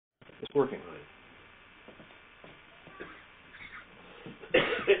It's working.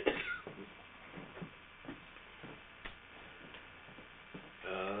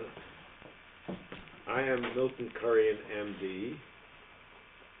 I am Milton Kurian, MD,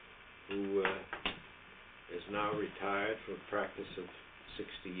 who is now retired from practice of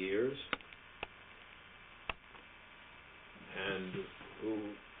 60 years, and who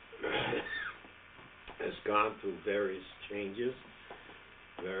has gone through various changes,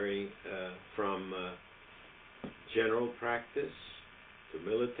 varying from general practice to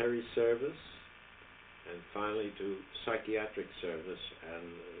military service, and finally to psychiatric service and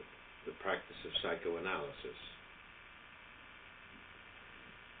the practice of psychoanalysis.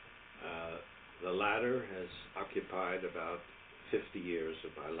 The latter has occupied about 50 years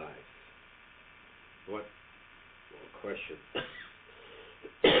of my life. What question?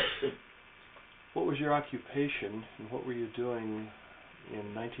 What was your occupation, and what were you doing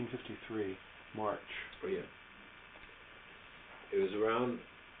in 1953, March? Oh, yeah. It was around,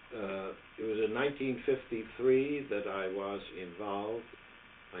 it was in 1953 that I was involved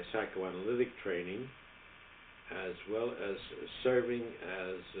in my psychoanalytic training, as well as serving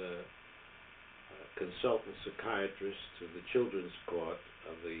as a consultant psychiatrist to the Children's Court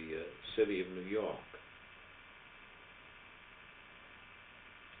of the City of New York.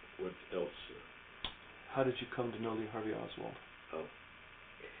 What else? How did you come to know Lee Harvey Oswald? Oh,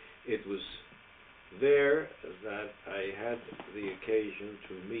 it was there that I had the occasion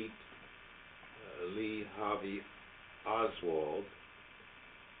to meet Lee Harvey Oswald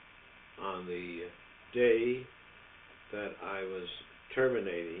on the day that I was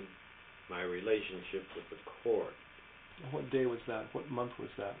terminating my relationship with the court. What day was that? What month was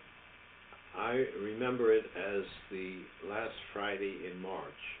that? I remember it as the last Friday in March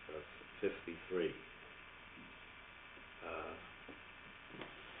of '53.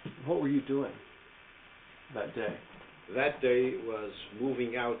 What were you doing that day? That day was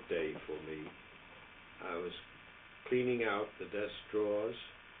moving out day for me. I was cleaning out the desk drawers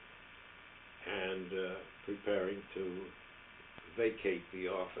and preparing to vacate the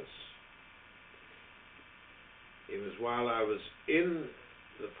office. It was while I was in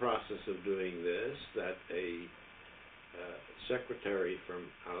the process of doing this that a secretary from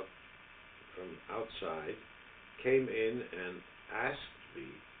outside came in and asked me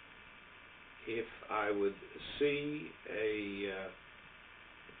if I would see a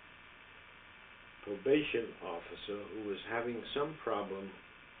probation officer who was having some problem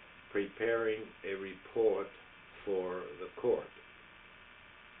preparing a report for the court.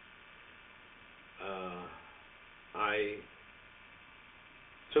 I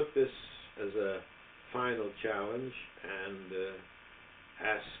took this as a final challenge and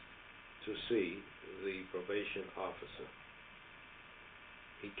asked to see the probation officer.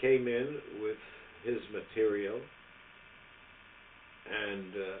 He came in with his material,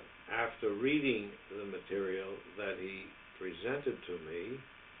 and after reading the material that he presented to me,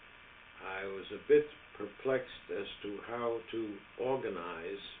 I was a bit perplexed as to how to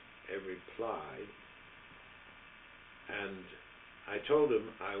organize a reply, and I told him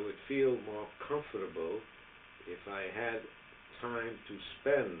I would feel more comfortable if I had time to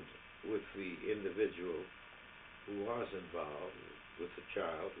spend with the individual who was involved, with the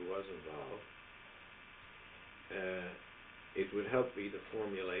child who was involved. It would help me to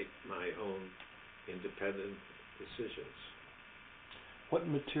formulate my own independent decisions. What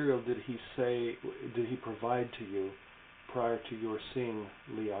material did he provide to you prior to your seeing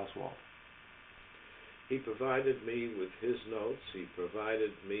Lee Oswald? He provided me with his notes. He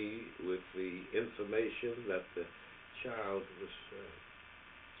provided me with the information that the child was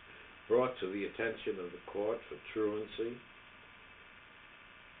brought to the attention of the court for truancy.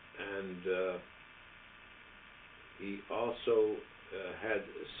 And he also had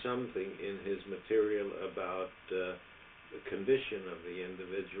something in his material about the condition of the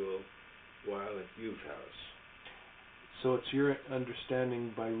individual while at youth house. So it's your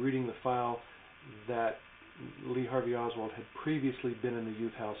understanding by reading the file that Lee Harvey Oswald had previously been in the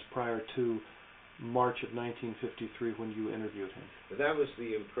youth house prior to March of 1953 when you interviewed him. That was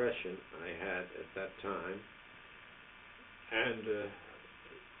the impression I had at that time, and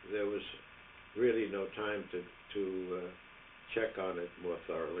there was really no time to check on it more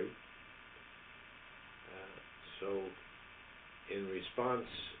thoroughly. So in response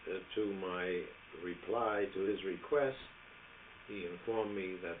to my reply to his request, he informed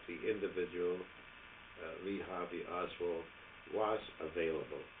me that the individual, Lee Harvey Oswald, was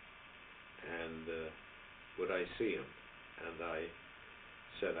available, and would I see him? And I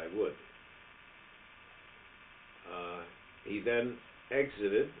said I would. He then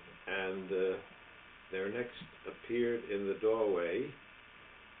exited and there next appeared in the doorway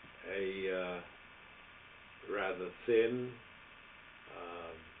a rather thin,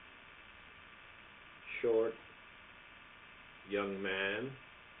 short young man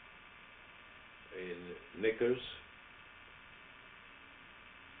in knickers.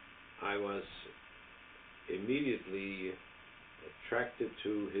 I was immediately attracted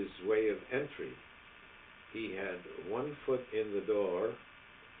to his way of entry. He had one foot in the door.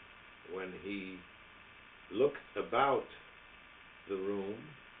 When he looked about the room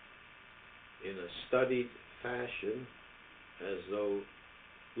in a studied fashion, as though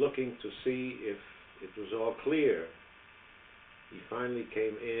looking to see if it was all clear, he finally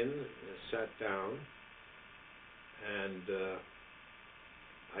came in and sat down, and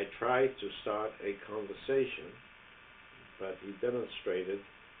I tried to start a conversation, but he demonstrated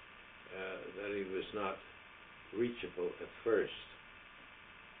that he was not reachable at first.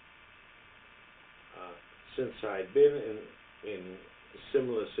 Since I'd been in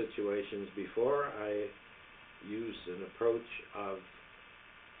similar situations before, I used an approach of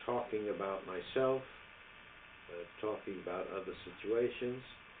talking about myself, talking about other situations,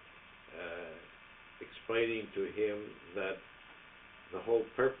 explaining to him that the whole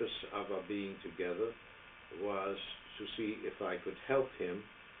purpose of our being together was to see if I could help him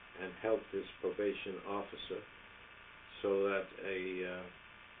and help his probation officer so that a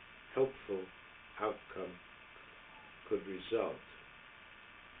helpful outcome could result.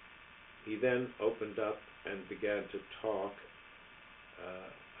 He then opened up and began to talk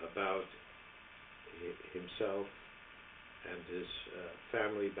about himself and his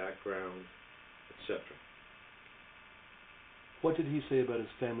family background, etc. What did he say about his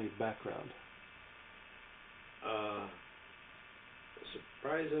family background?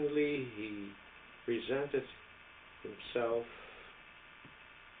 Surprisingly, he presented himself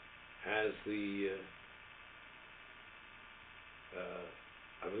as the,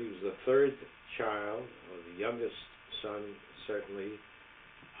 I believe it was the third child, or the youngest son, certainly,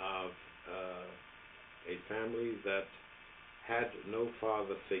 of a family that had no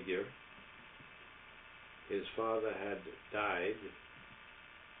father figure. His father had died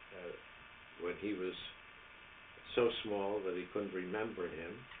when he was so small that he couldn't remember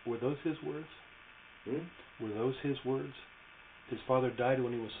him. Were those his words? Hmm? Were those his words? His father died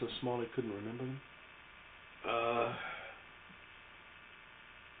when he was so small he couldn't remember them?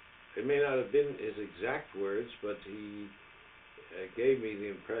 It may not have been his exact words, but he gave me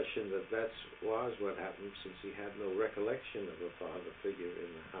the impression that that was what happened, since he had no recollection of a father figure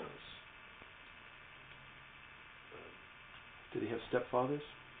in the house. Did he have stepfathers?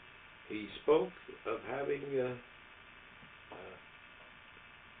 He spoke of having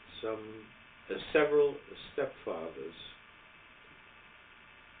several stepfathers.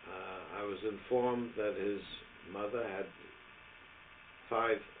 I was informed that his mother had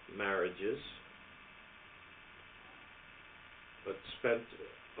 5 marriages, but spent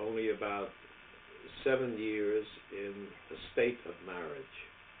only about 7 years in a state of marriage.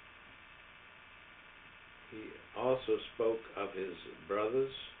 He also spoke of his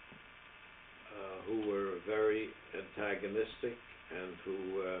brothers, who were very antagonistic and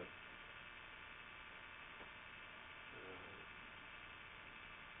who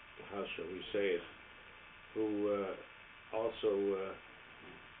how shall we say it, who also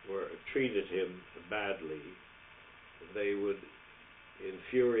treated him badly. They would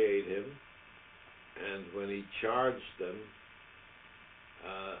infuriate him, and when he charged them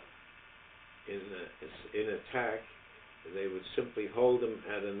in attack, they would simply hold him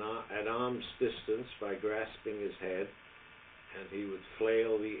at arm's distance by grasping his head, and he would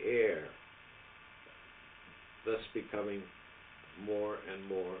flail the air, thus becoming more and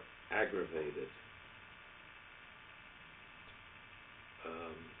more aggravated.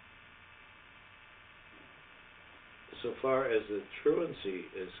 So far as the truancy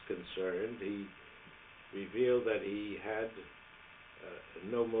is concerned, he revealed that he had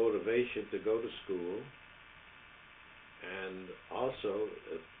no motivation to go to school, and also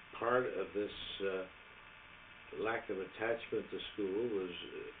part of this lack of attachment to school was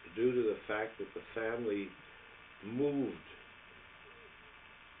due to the fact that the family moved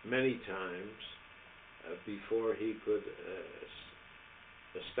many times before he could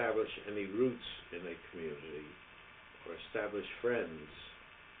establish any roots in a community or establish friends.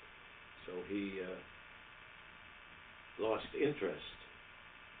 So he lost interest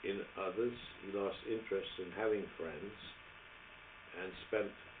in others, he lost interest in having friends, and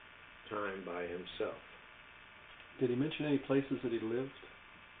spent time by himself. Did he mention any places that he lived?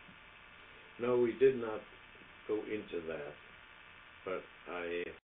 No, we did not go into that, but I